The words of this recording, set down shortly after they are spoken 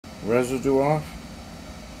residue off.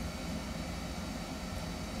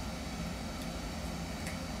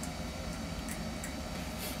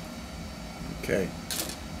 Okay.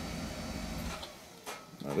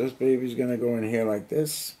 Now this baby's gonna go in here like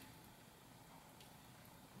this.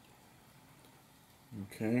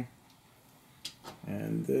 Okay.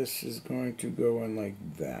 And this is going to go in like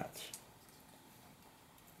that.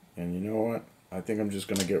 And you know what? I think I'm just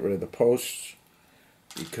gonna get rid of the posts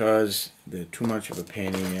because they're too much of a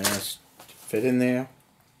pain in the ass to fit in there.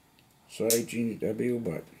 Sorry, GW,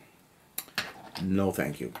 but no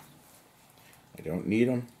thank you. I don't need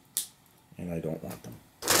them, and I don't want them.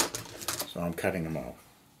 So I'm cutting them off.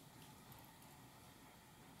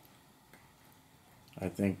 I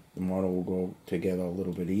think the model will go together a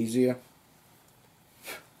little bit easier.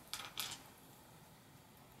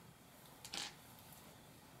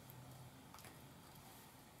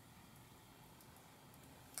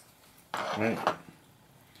 Right.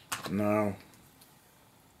 Now,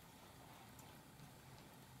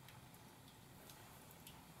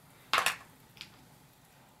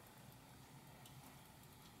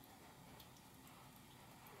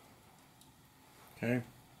 okay.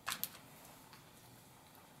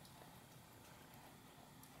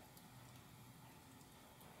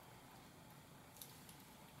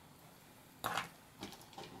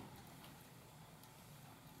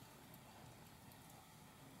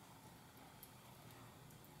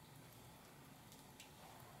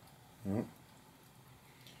 Well,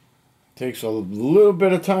 takes a little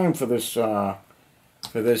bit of time for this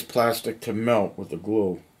plastic to melt with the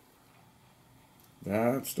glue.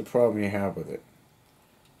 That's the problem you have with it.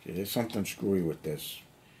 See, there's something screwy with this.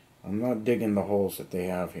 I'm not digging the holes that they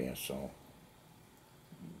have here, so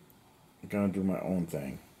I'm gonna do my own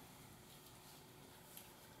thing.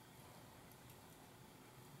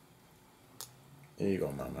 There you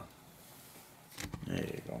go, Mama. There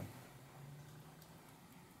you go.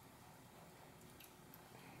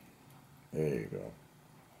 There you go.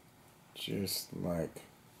 Just like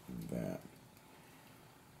that.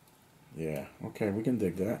 Yeah, okay, we can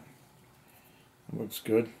dig that. It looks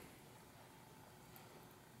good.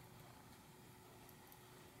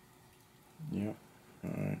 Yep,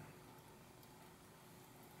 alright.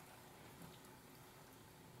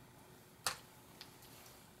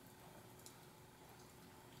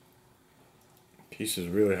 Piece is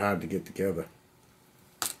really hard to get together.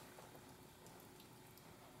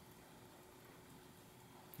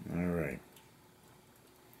 Alright.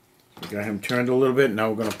 We got him turned a little bit. Now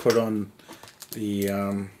we're going to put on the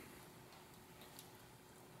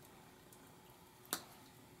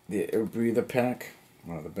air breather pack,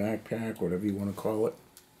 or the backpack, whatever you want to call it.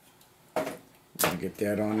 I'm going to get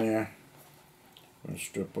that on there. I'm going to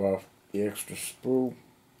strip off the extra sprue.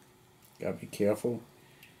 Got to be careful,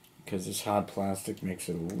 because this hard plastic makes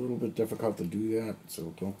it a little bit difficult to do that,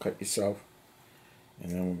 so don't cut yourself.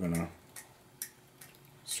 And then we're going to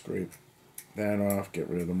scrape that off, get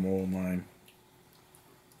rid of the mold line.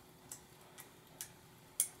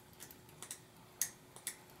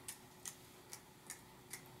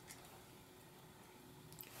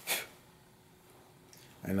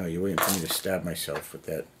 I know, you're waiting for me to stab myself with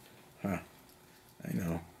that. Huh. I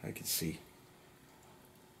know, I can see.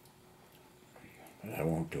 But I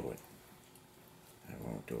won't do it. I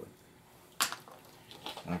won't do it.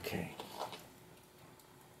 Okay.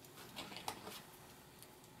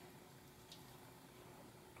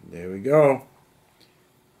 There we go.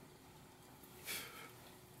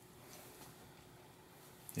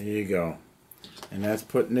 There you go. And that's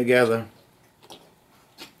putting together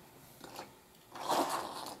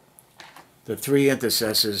the 3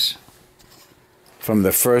 intercessors from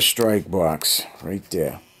the first strike box right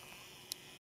there.